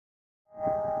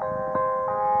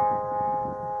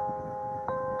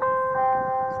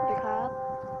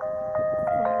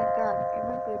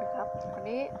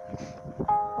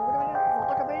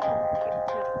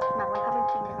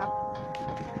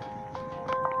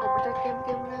เกม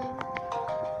นึง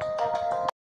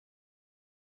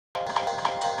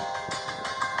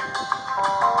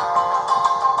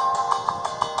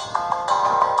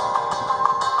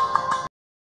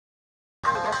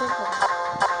จะพูดผ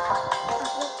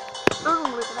ม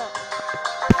เลยก็ได้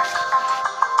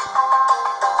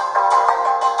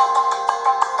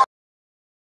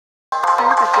ถ้า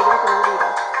ตัดเกมก็จะรู้ดีเล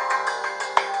ย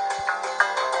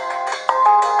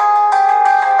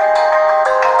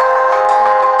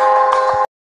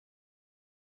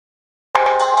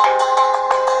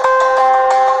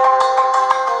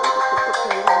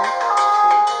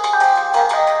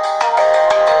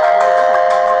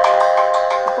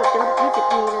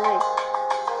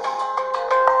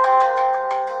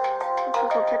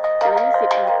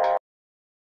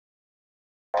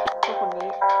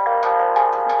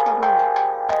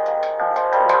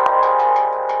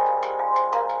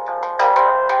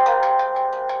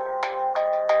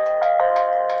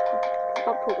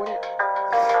ถูกวะเนี่ย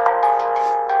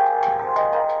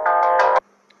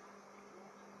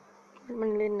มัน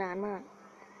เล่นนานมาก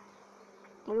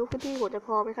ไม่รู้พื้นที่หัวจะพ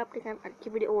อไหมครับในการอัดคลิ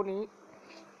ปวิดีโอนี้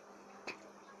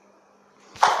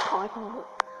ขอให้พอ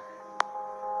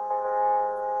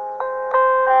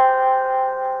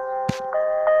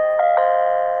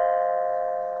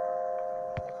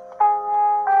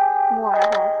ม่วงแล้ว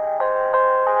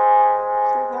ใ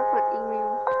ช่แล้วเปิดอีเมล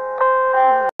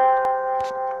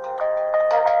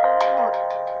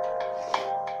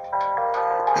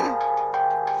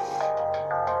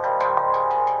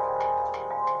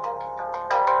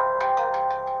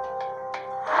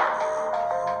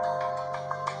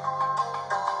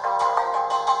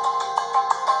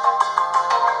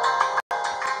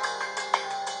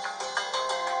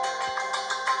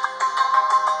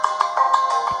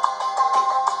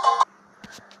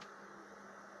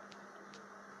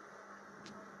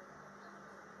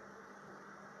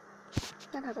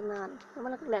น่าทำตั้งนานแล้วมั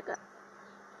นแหลกอะ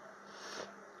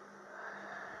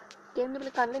เกมนี้เป็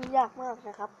นการเล่นยากมากน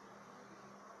ะครับ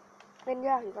เล่นย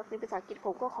ากอยู่ครับในภาษาอังกฤษผ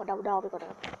มก็ขอเดาไปก่อนนะ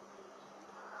ครับ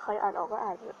ใครอ่านออกก็อ่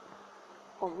าน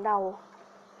ผมเดา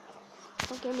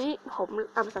เกมนี้ผม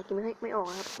อ่านภาษาอังกฤษไม่ออก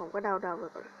นะครับผมก็เดาไป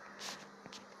ก่อน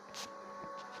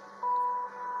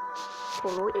ผ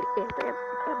มรู้เองแต่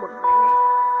บนไหน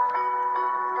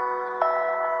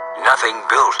Nothing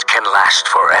built can last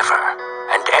forever,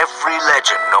 and every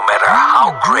legend, no matter how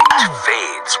great,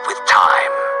 fades with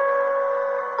time.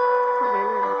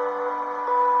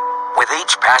 With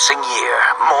each passing year,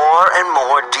 more and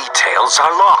more details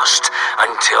are lost,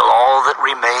 until all that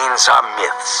remains are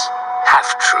myths,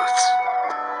 half-truths.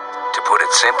 To put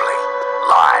it simply,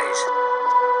 lies.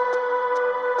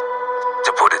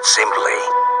 To put it simply,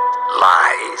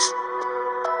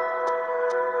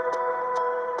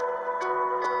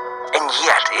 lies.And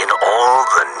yet, in all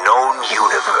the known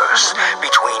universe,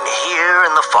 between here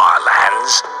and the far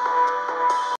lands,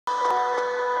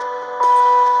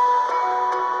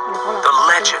 the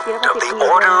legend of the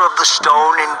Order of the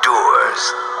Stone endures,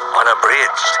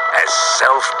 unabridged as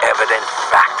self-evident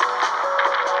fact.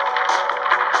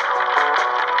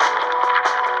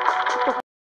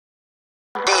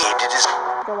 Indeed, it is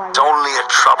only a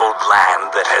troubled land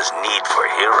that has need for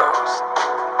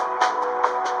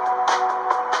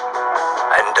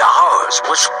heroes.And ours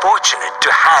was fortunate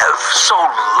to have, so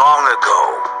long ago,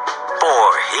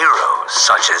 4 heroes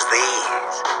such as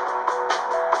these.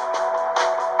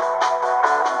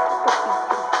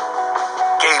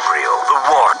 Gabriel the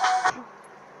warrior,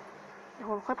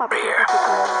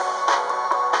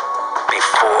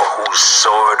 before whose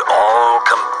sword all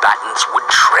combatants would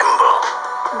tremble.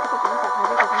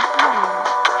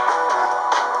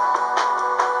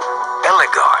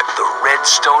 Eligard the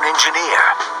Redstone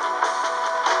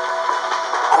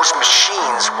engineer.Whose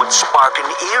machines would spark an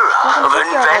era of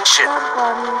invention.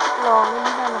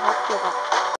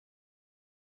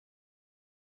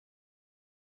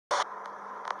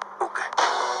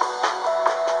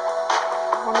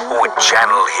 Would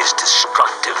channel his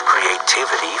destructive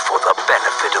creativity for the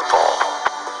benefit of all.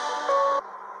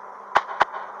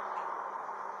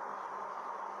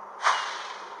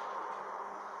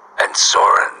 And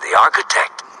Soren the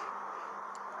architect,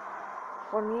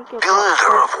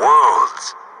 builder of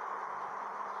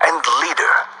worlds.And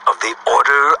leader of the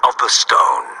Order of the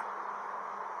Stone.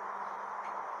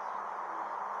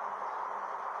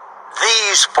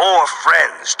 These 4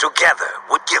 friends together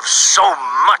would give so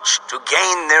much to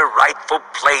gain their rightful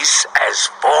place as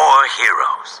 4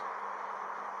 heroes.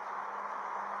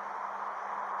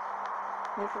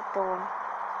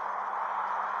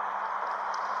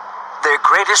 Their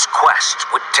greatest quest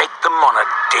would take them on a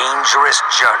dangerous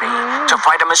journey to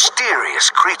fight a mysterious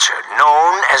creature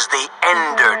known as the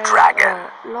Ender Dragon.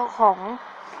 โลกของ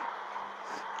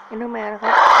Enderman นะครั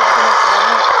บ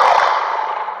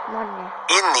นั่นไง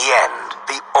In the end,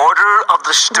 the Order of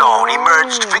the Stone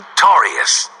emerged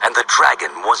victorious, and the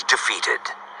dragon was defeated.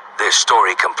 Their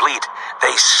story complete,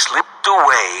 they slipped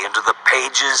away into the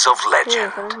pages of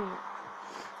legend.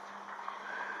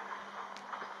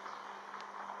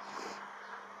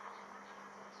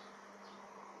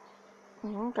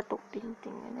 กระตุกจ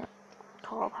ริงๆเนี่ยข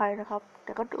ออภัยนะครับแ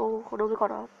ต่ก็ดูไปก่อน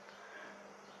นะครับ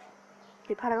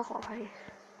ผิดพลาดแล้วก็ขออภัย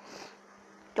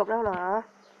จบแล้วเหรอ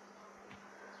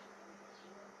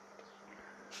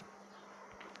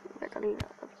แบตเตอรี่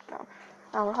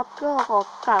เอาละครับก็ขอ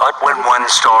กลับ But when one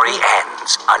story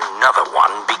ends, another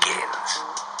one begins.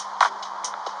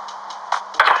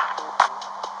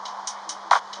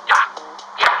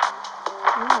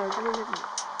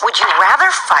 Would you rather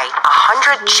fight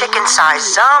 100 chicken-sized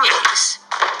zombies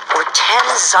or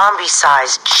 10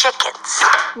 zombie-sized chickens?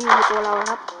 นี่คือตัวเรา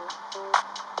ครับ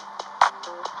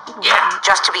Yeah.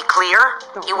 Just to be clear,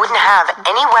 you wouldn't have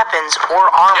any weapons or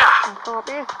armor. ตอบ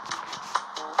ดิ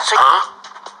So,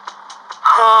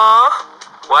 huh?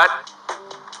 What?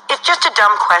 It's just a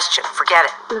dumb question. Forget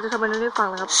it. เราจะทำอะไรได้ฟัง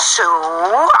นะครับ So,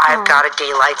 I've got a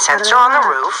daylight sensor on the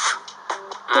roof.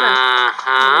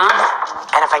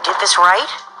 And if I did this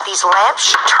right, these lamps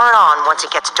should turn on once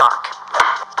it gets dark.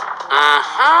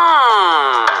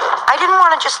 I didn't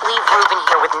want to just leave Ruben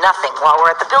here with nothing while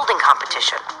we're at the building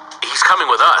competition. He's coming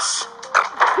with us.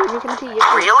 มีเจ้าหน้าที่เยอะ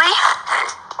Really?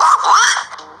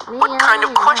 นี่ What kind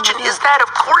of question is that?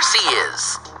 Of course he is.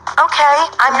 Okay,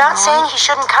 I'm not saying he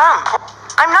shouldn't come.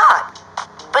 I'm not.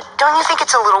 But don't you think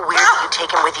it's a little weird that you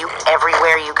take him with you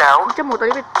everywhere you go? จมูกตัว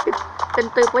นี้เป็น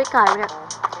ตือไว้ไก่เนี่ย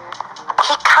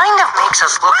He kind of makes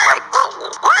us look like,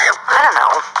 I don't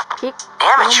know, พริก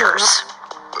amateurs.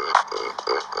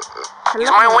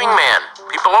 He's my wingman.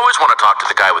 People always want to talk to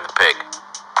the guy with the pig.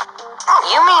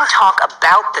 You mean talk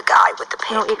about the guy with the เ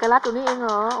รา pig? เอกลักษณ์ตัวนี้เองเหร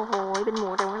อโอ้โหเป็นหมู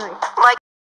แต่ว่าหน่อย Like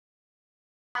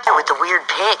with the weird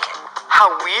pig. How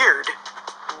weird.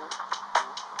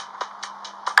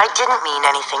 I didn't mean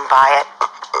anything by it.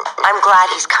 I'm glad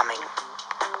he's coming.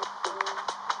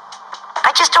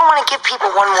 I just don't want to give people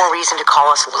one more reason to call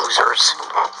us losers.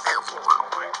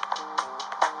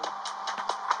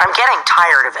 I'm getting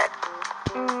tired of it.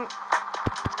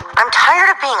 I'm tired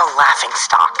of being a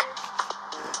laughingstock.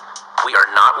 We are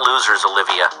not losers,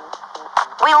 Olivia.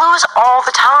 We lose all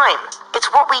the time. It's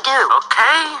what we do.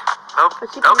 Okay.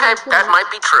 Okay, that might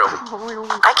be true. ผมไม่รู้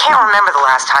I can't remember the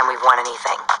last time we won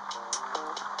anything.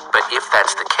 But if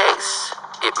that's the case,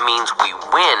 it means we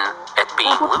win at ถ้า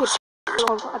being พูดผิด losers. เ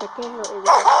ราก็อาจจะแก้ให้เราเองไ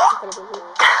ด้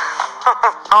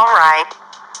All right.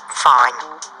 Fine.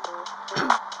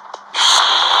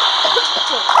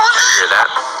 Hear that?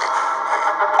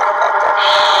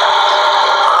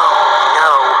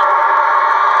 No.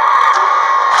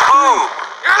 Boom!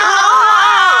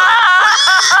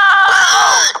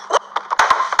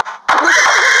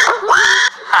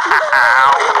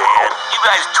 Ow, man. You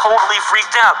guys totally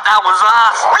freaked out. That was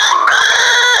awesome.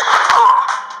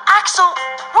 Axel,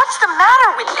 what's the matter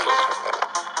with you?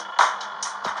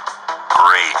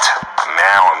 Great.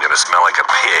 Now I'm gonna smell like a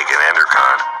pig in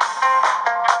Endercon.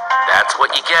 That's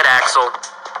what you get, Axel.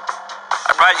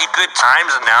 I brought you good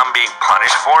times and now I'm being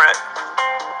punished for it?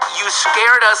 You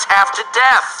scared us half to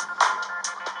death.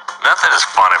 Nothing is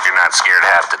fun if you're not scared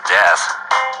half to death.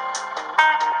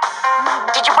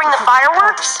 Did you bring the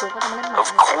fireworks? ถูกก็ทำไม่ได้หมด Of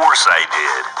course I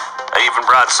did. I even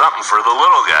brought something for the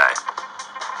little guy.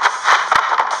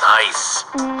 Nice.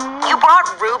 You brought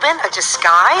Ruben a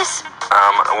disguise?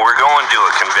 We're going to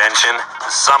a convention.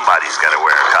 Somebody's gotta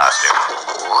wear a costume.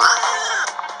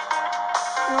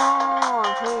 อ๋อ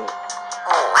เท่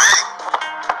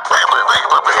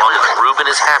As long as Ruben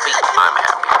is happy, I'm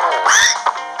happy.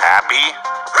 Happy?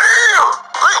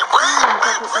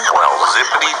 Well,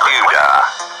 zippity-doo-dah.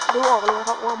 ดูออกเลยค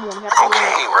รับว่าหมูแฮปปี้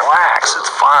Okay, relax.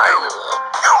 It's fine.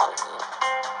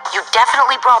 You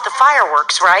definitely brought the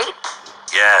fireworks, right?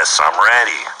 Yes, I'm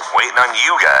ready. Waiting on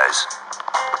you guys.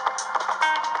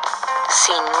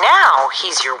 See, now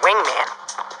he's your wingman.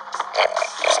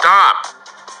 Stop.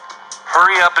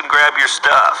 Hurry up and grab your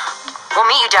stuff. We'll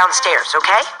meet you downstairs,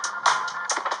 okay?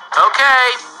 Okay.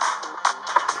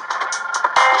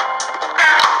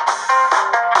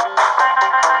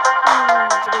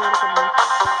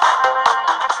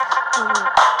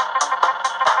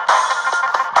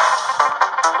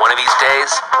 One of these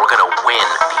days, we're gonna win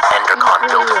the Endercon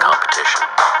building competition.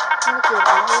 ไม่เกี่ยว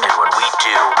กับ And when we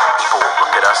do, people will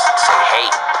look at us and say, hey,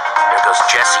 there goes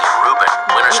Jesse and Ruben.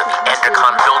 winners of the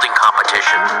Endercon building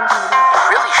competition. You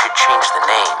really should change the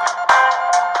name.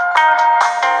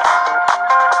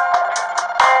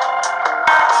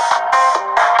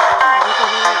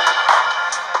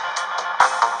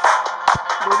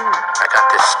 I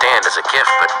got this stand as a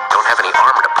gift, but don't have any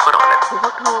armor to put on it.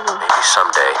 Maybe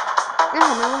someday.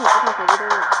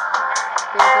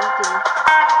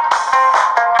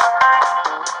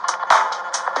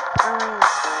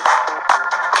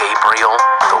 Gabriel,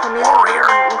 the warrior.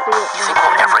 You think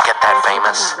we'll ever get that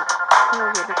famous?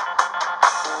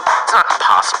 It's not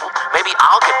impossible. Maybe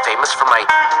I'll get famous for my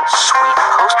sweet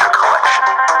poster collection.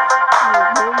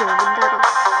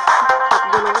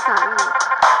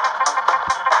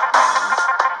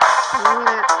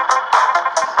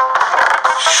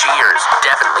 Shears,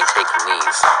 definitely taking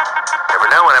these. Never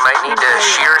know when I might need to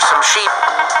shear some sheep.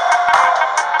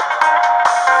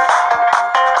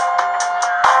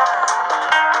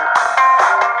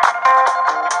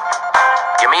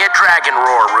 Give me a dragon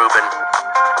roar, Reuben.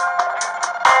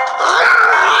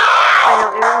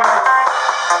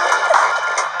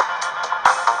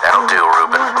 That'll do,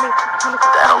 Reuben.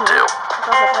 That'll do.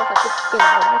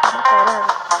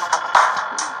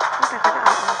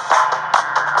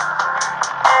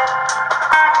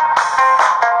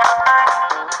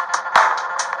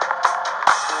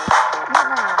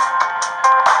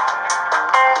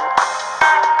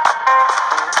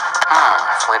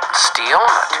 Flint and steel,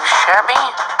 not too shabby.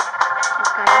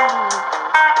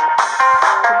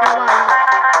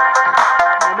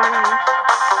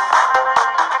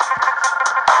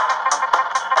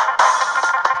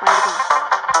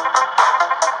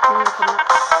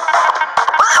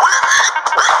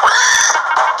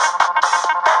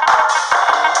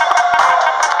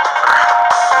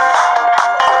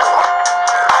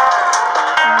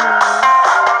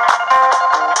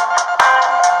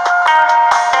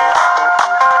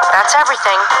 That's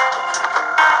everything.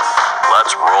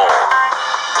 Let's roll.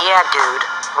 Yeah, dude.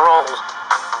 Roll.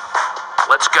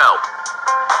 Let's go.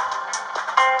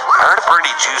 I heard a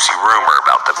pretty juicy rumor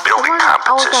about the building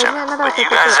competition, but you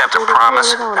guys have to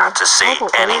promise not to say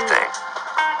anything.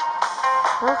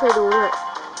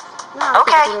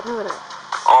 Okay.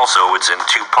 Also, it's in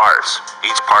 2 parts,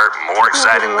 each part more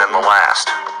exciting than the last.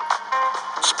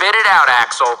 Spit it out,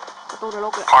 Axel.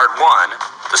 Part 1,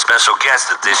 the special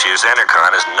guest at this year's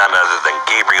Endercon is none other than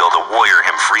Gabriel the Warrior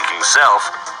him freaking self.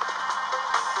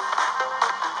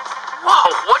 Whoa,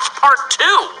 what's part 2?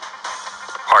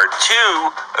 Part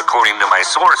 2, according to my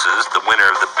sources, the winner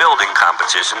of the building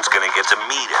competition is gonna get to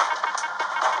meet him.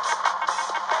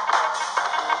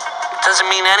 It doesn't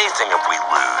mean anything if we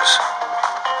lose.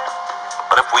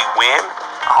 But if we win,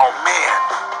 oh man,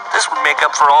 this would make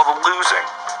up for all the losing.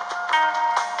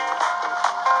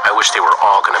 I wish they were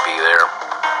all gonna be there.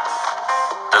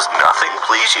 Does nothing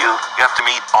please you? You have to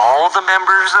meet all the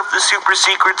members of the super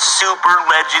secret, super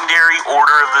legendary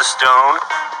Order of the Stone?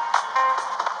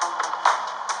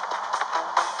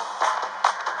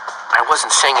 I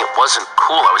wasn't saying it wasn't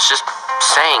cool. I was just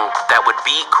saying that would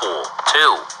be cool,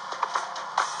 too.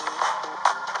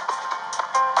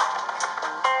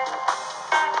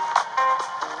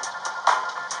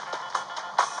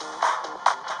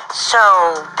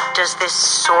 So, does this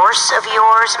source of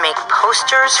yours make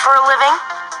posters for a living?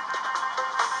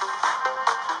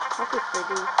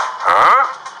 Huh?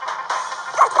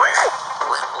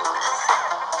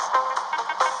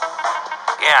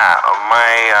 Yeah,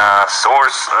 my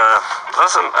source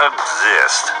doesn't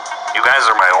exist. You guys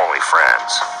are my only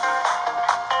friends.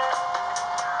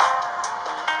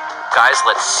 Guys,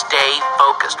 let's stay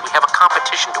focused. We have a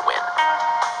competition to win.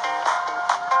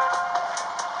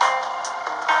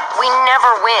 We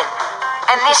never win.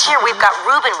 And this year we've got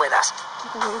Reuben with us.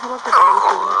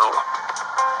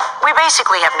 We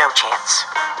basically have no chance.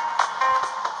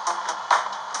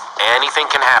 Anything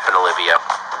can happen, Olivia.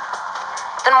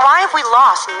 Then why have we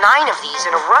lost 9 of these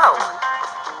in a row?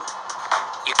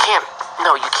 You can't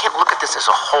look at this as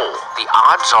a whole. The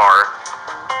odds are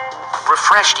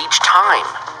refreshed each time.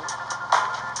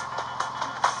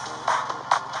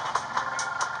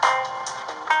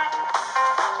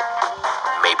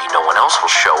 Maybe no one else will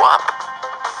show up.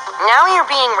 Now you're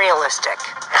being realistic.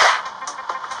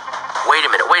 Wait a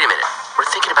minute. We're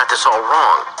thinking about this all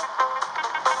wrong.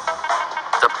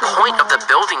 The point of the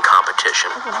building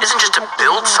competition isn't just to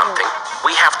build something.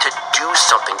 We have to do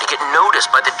something to get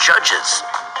noticed by the judges.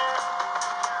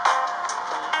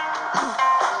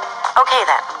 Okay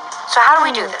then. So how do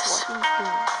we do this?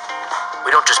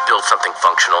 We don't just build something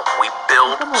functional. We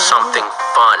build something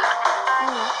fun.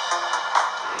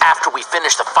 After we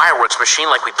finish the fireworks machine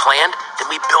like we planned, then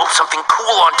we build something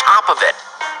cool on top of it.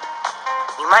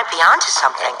 You might be onto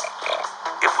something.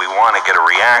 If we want to get a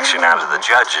reaction out of the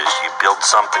judges, you build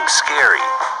something scary.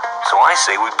 So I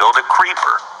say we build a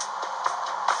creeper.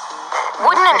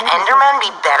 Wouldn't an Enderman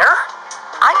be better?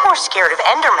 I'm more scared of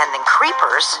Endermen than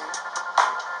creepers.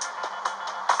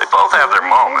 They both have their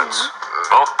moments.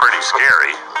 Both pretty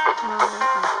scary.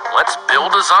 Let's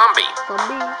build a zombie.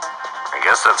 I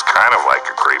guess that's kind of like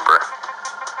a creeper.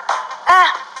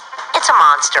 It's a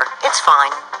monster. It's fine.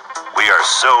 We are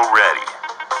so ready.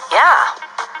 Yeah.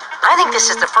 I think this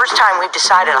is the first time we've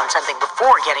decided on something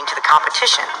before getting to the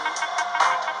competition.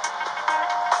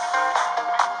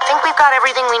 Think we've got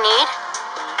everything we need?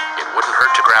 It wouldn't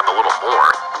hurt to grab a little more.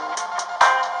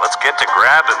 Let's get to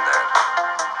grabbing then.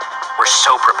 We're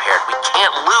so prepared. We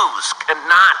can't lose.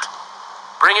 Cannot.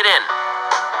 Bring it in.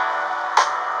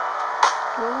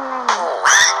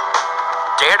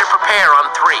 Dare to prepare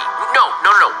on 3. No.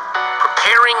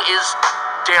 Preparing is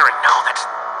daring. No, that's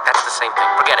the same thing.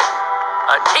 Forget it.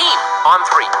 Team on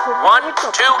 3. 1,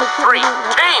 2, 3.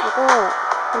 Team.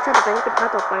 แล้วก็ไม่ใช่ต่อไปก็เป็นท่า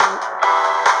ต่อไปนะ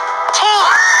Team!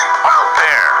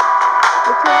 Prepare. ไ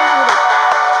ม่ใช่ก็คือแบบ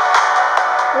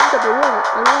เล่นกับไปเรื่อย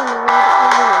อันนี้มัน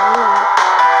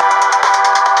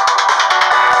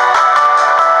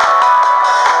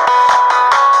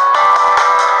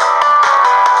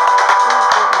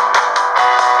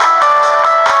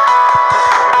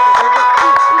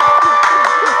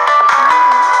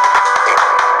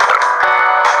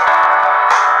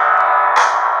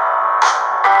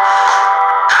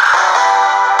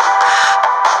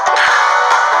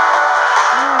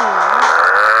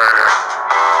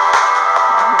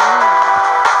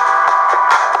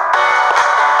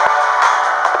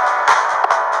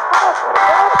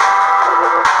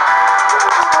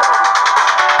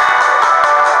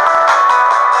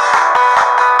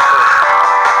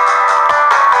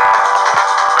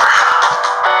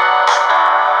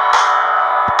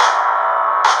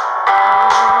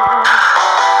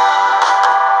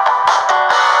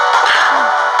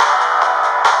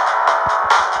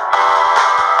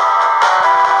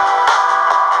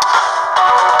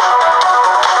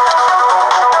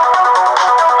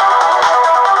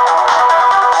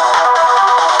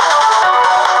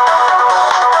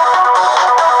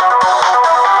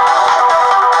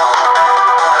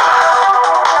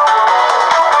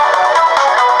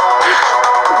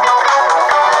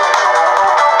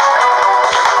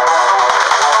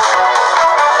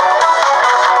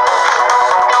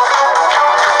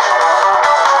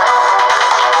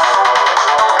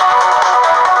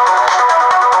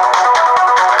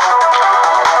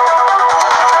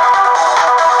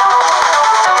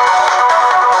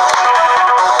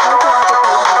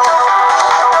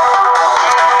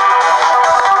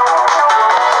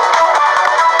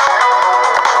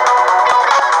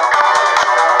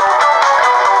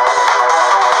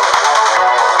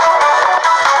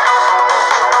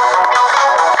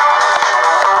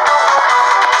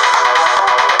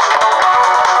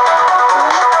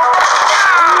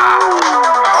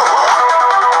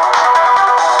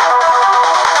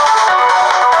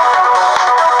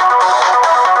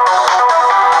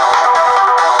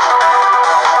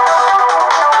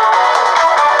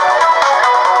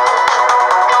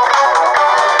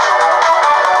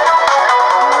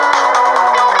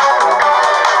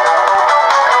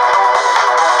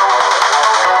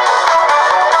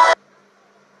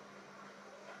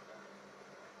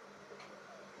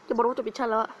จะบรรลุจบมิชชั่น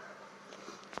แล้วอะ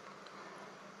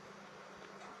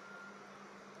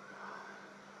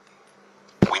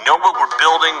We know what we're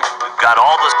building. We've got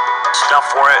all the stuff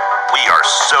for it. We are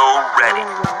so ready.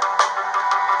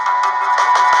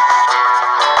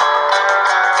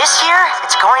 This year,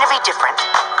 it's going to be different.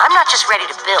 I'm not just ready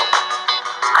to build.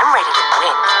 I'm ready to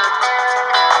win.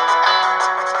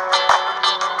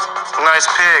 Nice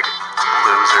pig,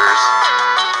 losers.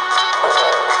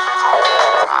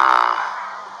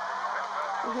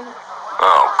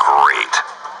 Oh, great.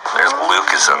 There's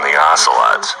Lucas and the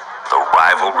Ocelots. The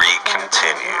rivalry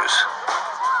continues.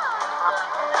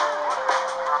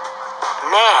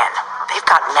 Man, they've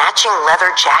got matching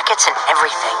leather jackets and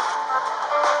everything.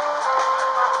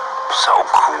 So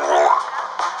cool.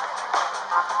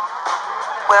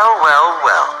 Well.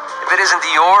 If it isn't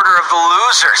the order of the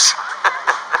losers.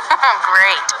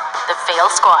 Great. The fail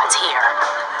squad's here.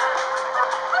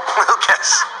 Lucas,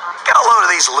 get a load of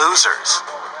these losers.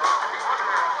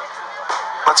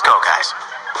 Let's go, guys.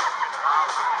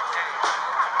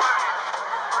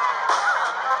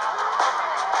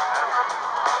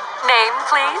 Name,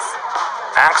 please?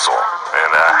 Axel,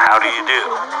 and how do you do?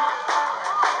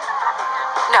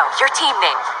 No, your team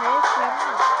name.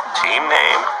 Team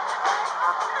name?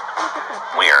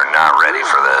 We are not ready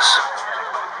for this.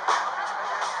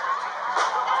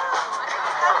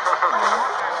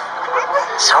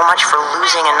 So much for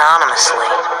losing anonymously.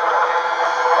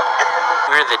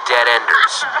 We're the Dead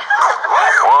Enders.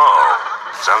 Whoa.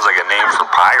 Sounds like a name for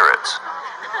pirates.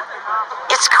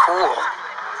 It's cool.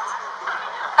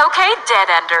 Okay, Dead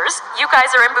Enders. You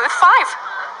guys are in booth 5.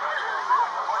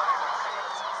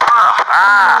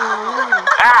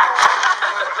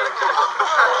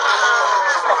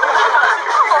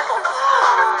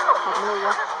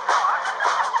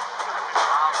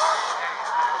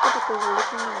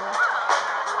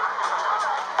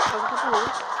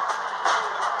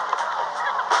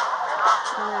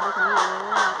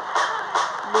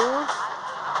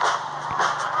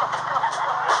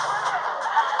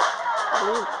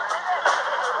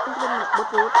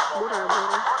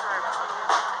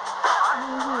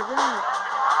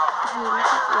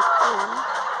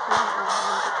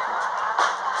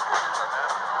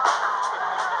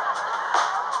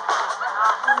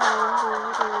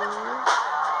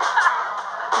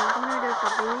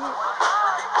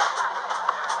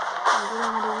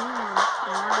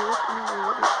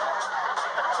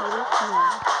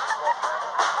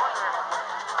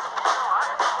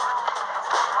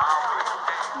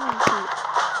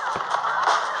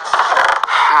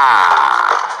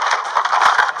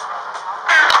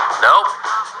 Nope.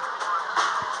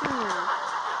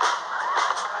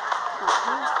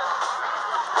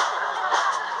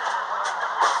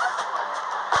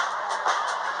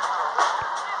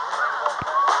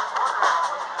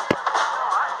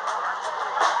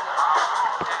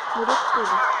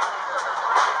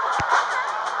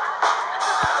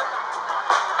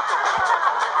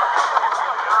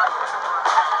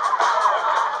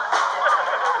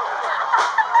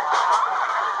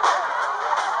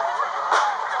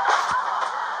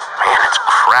 Man, it's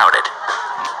crowded.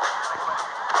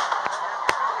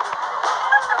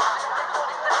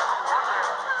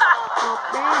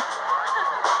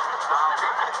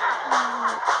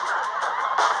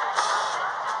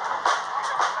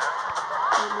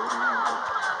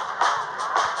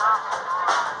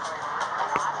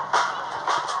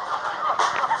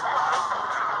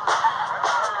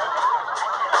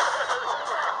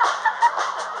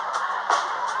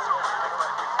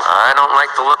 I don't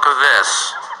like the look of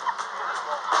this.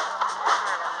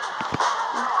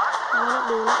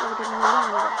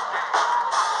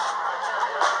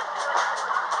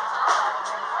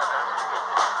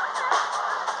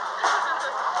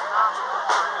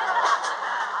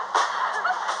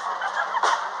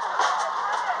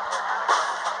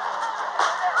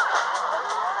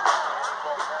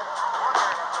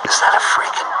 Is that a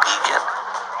freaking beacon?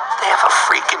 They have a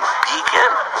freaking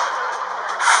beacon?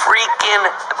 Freaking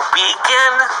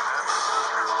beacon?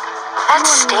 That's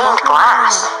stained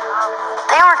glass.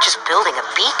 They aren't just building a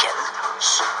beacon.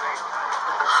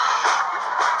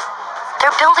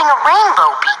 They're building a rainbow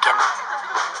beacon.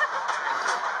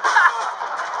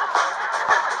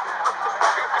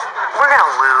 We're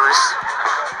gonna lose.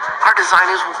 Our design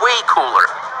is way cooler.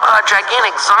 A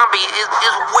gigantic zombie is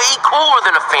way cooler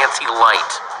than a fancy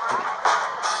light.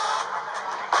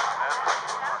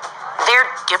 Their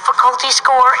difficulty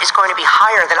score is going to be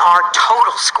higher than our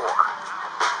total score.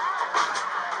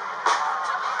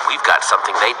 We've got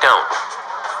something they don't.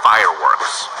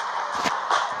 Fireworks.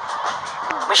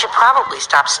 We should probably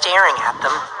stop staring at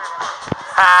them.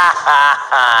 Ha ha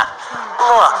ha.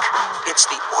 Look, it's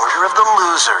the Order of the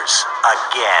Losers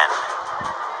again.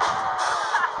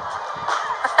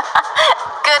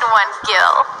 Good one,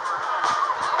 Gil.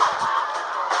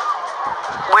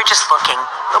 We're just looking.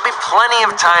 There'll be plenty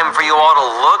of time for you all to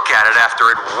look at it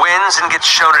after it wins and gets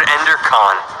shown at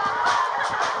EnderCon.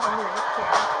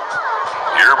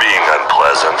 You're being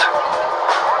unpleasant.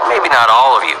 Maybe not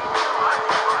all of you.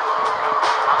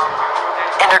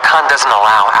 EnderCon doesn't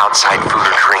allow outside food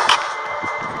or drink.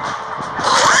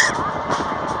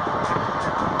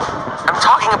 I'm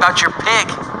talking about your pig.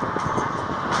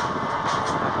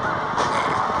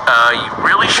 You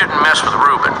really shouldn't mess with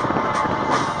Reuben.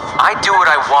 I do what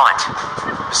I want.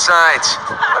 Besides,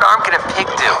 what harm can a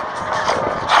pig do?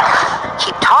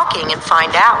 Keep talking and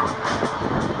find out.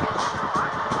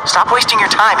 Stop wasting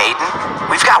your time, Aiden.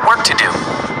 We've got work to do.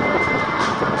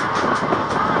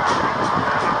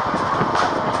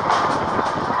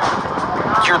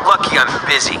 You're lucky I'm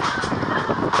busy.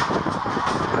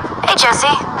 Hey,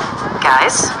 Jesse.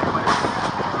 Guys,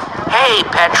 Hey,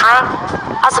 Petra.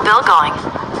 how's the build going?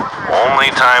 Only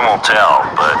time will tell,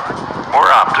 but we're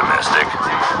optimistic.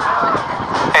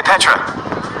 Hey, Petra.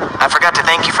 I forgot to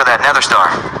thank you for that Nether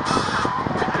Star.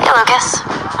 Hey, Lucas.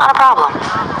 Not a problem.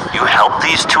 You help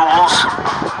these tools?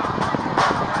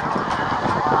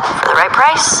 For the right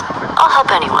price, I'll help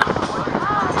anyone.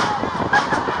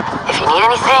 If you need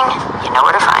anything, you know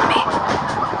where to find me.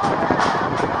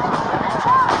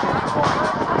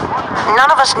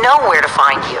 none of us know where to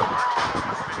find you.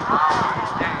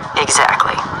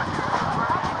 Exactly.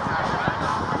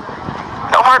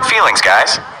 No hard feelings,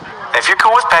 guys. If you're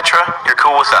cool with Petra, you're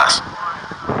cool with us.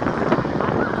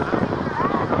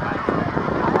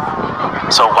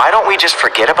 So why don't we just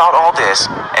forget about all this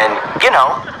and, you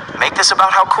know, make this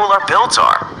about how cool our builds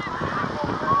are?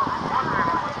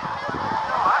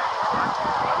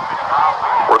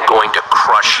 We're going to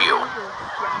crush you.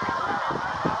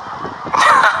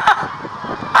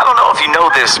 I don't know if you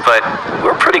know this, but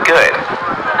we're pretty good.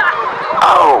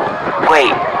 Oh,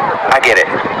 wait. I get it.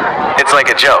 It's like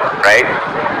a joke, right?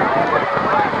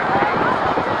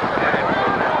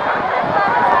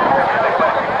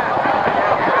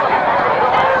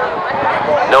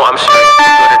 No, I'm sorry.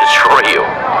 I'm going to destroy you.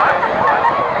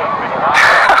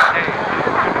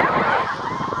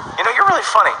 You know, you're really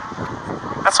funny.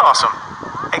 That's awesome.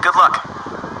 Hey, good luck.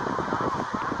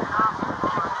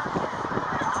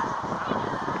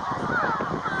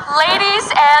 Ladies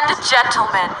and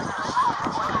gentlemen,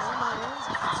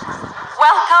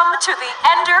 welcome to the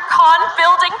EnderCon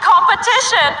building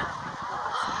competition.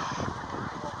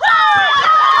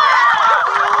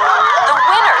 The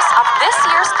winners of this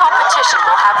year's competition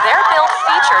will have their build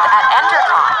featured at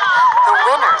EnderCon. The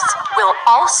winners will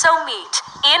also meet,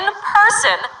 in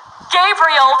person,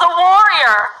 Gabriel the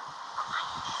Warrior.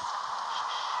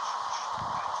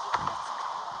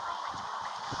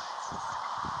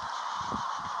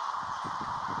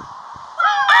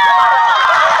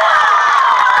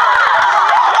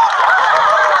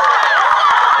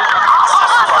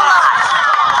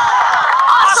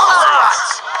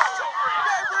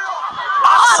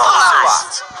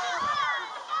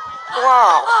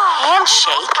 Whoa,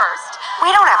 handshake? First,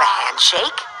 We don't have a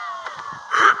handshake.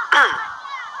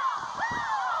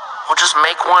 We'll just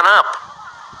make one up.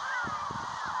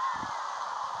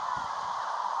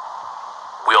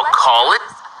 We'll call it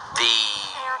the...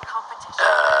 fair competition.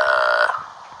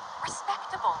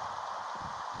 Respectable.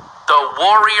 the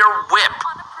Warrior Whip.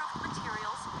 Unapproved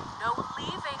materials, no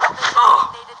leaving the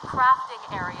designated crafting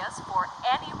areas for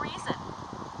any reason.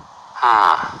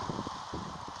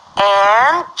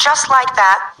 And just like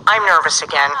that, I'm nervous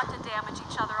again. Not to damage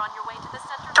each other on your way to the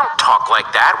center. Don't talk like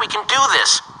that. We can do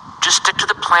this. Just stick to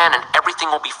the plan and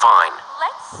everything will be fine.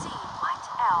 Let's see what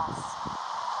else.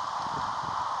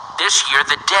 This year,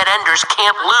 the Dead Enders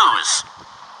can't lose.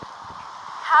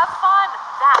 Have fun.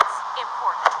 That's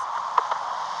important.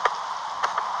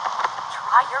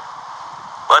 Try your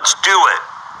Let's do it.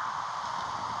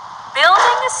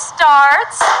 building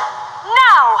starts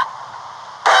now.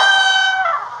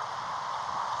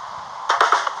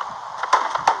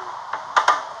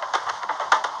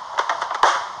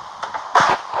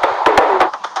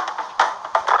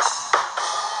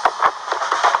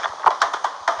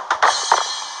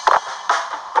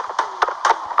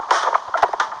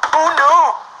 Oh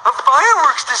no! A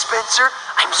fireworks dispenser?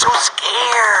 I'm so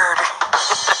scared.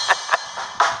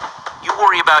 You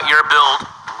worry about your build,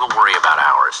 we'll worry about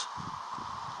ours.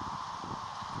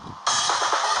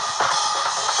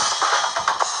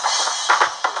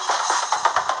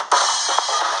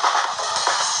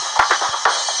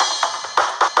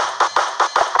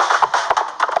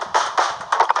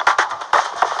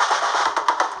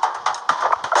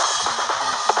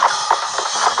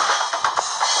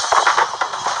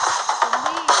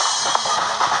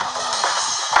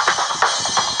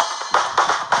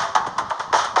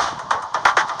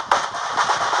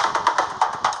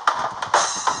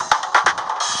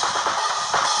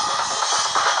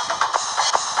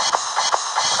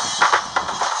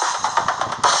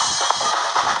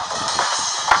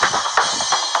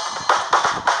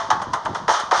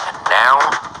 Now,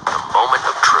 the moment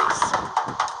of truth.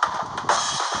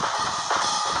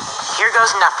 Here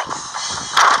goes nothing.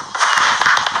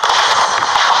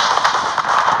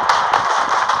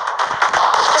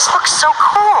 This looks so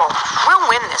cool. We'll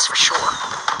win this for sure.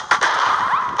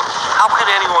 How could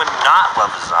anyone not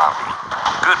love a zombie?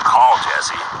 Good call,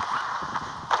 Jesse.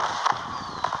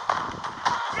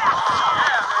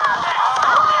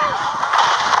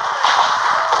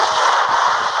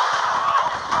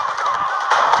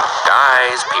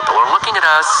 Guys, people are looking at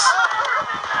us.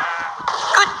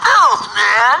 Good build,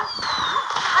 man.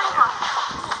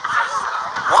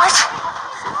 What?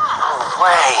 No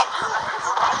way.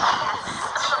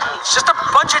 It's just a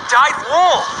bunch of dyed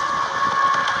wool.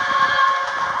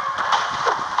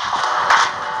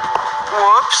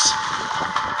 Whoops.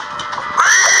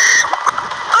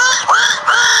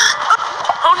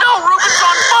 Oh no, Ruben's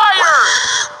on fire!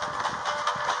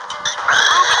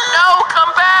 Ruben, no,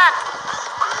 come back!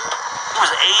 He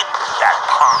was aiding that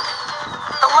punk.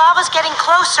 The lava's getting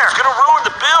closer. It's gonna ruin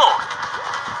the build.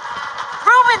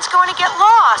 going to get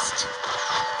lost.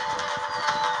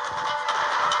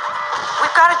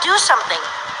 We've got to do something.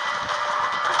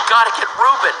 We've got to get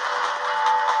Reuben.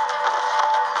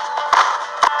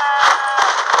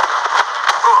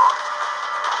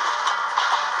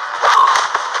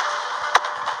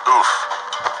 Oof.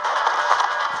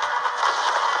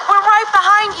 We're right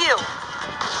behind you.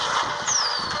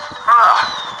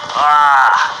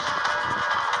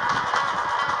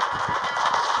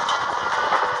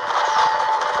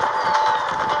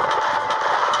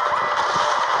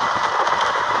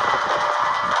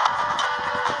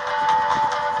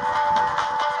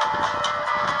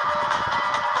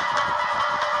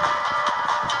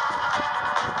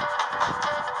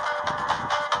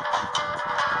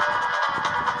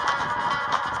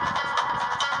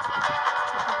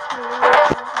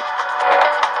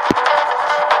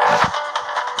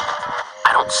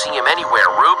 I don't see him anywhere.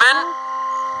 Reuben?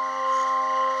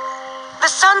 The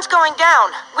sun's going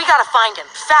down. We gotta find him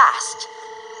fast.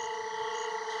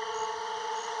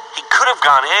 He could have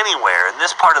gone anywhere, and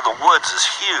this part of the woods is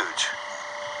huge.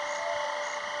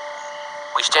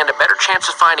 We stand a better chance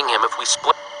of finding him if we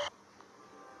split.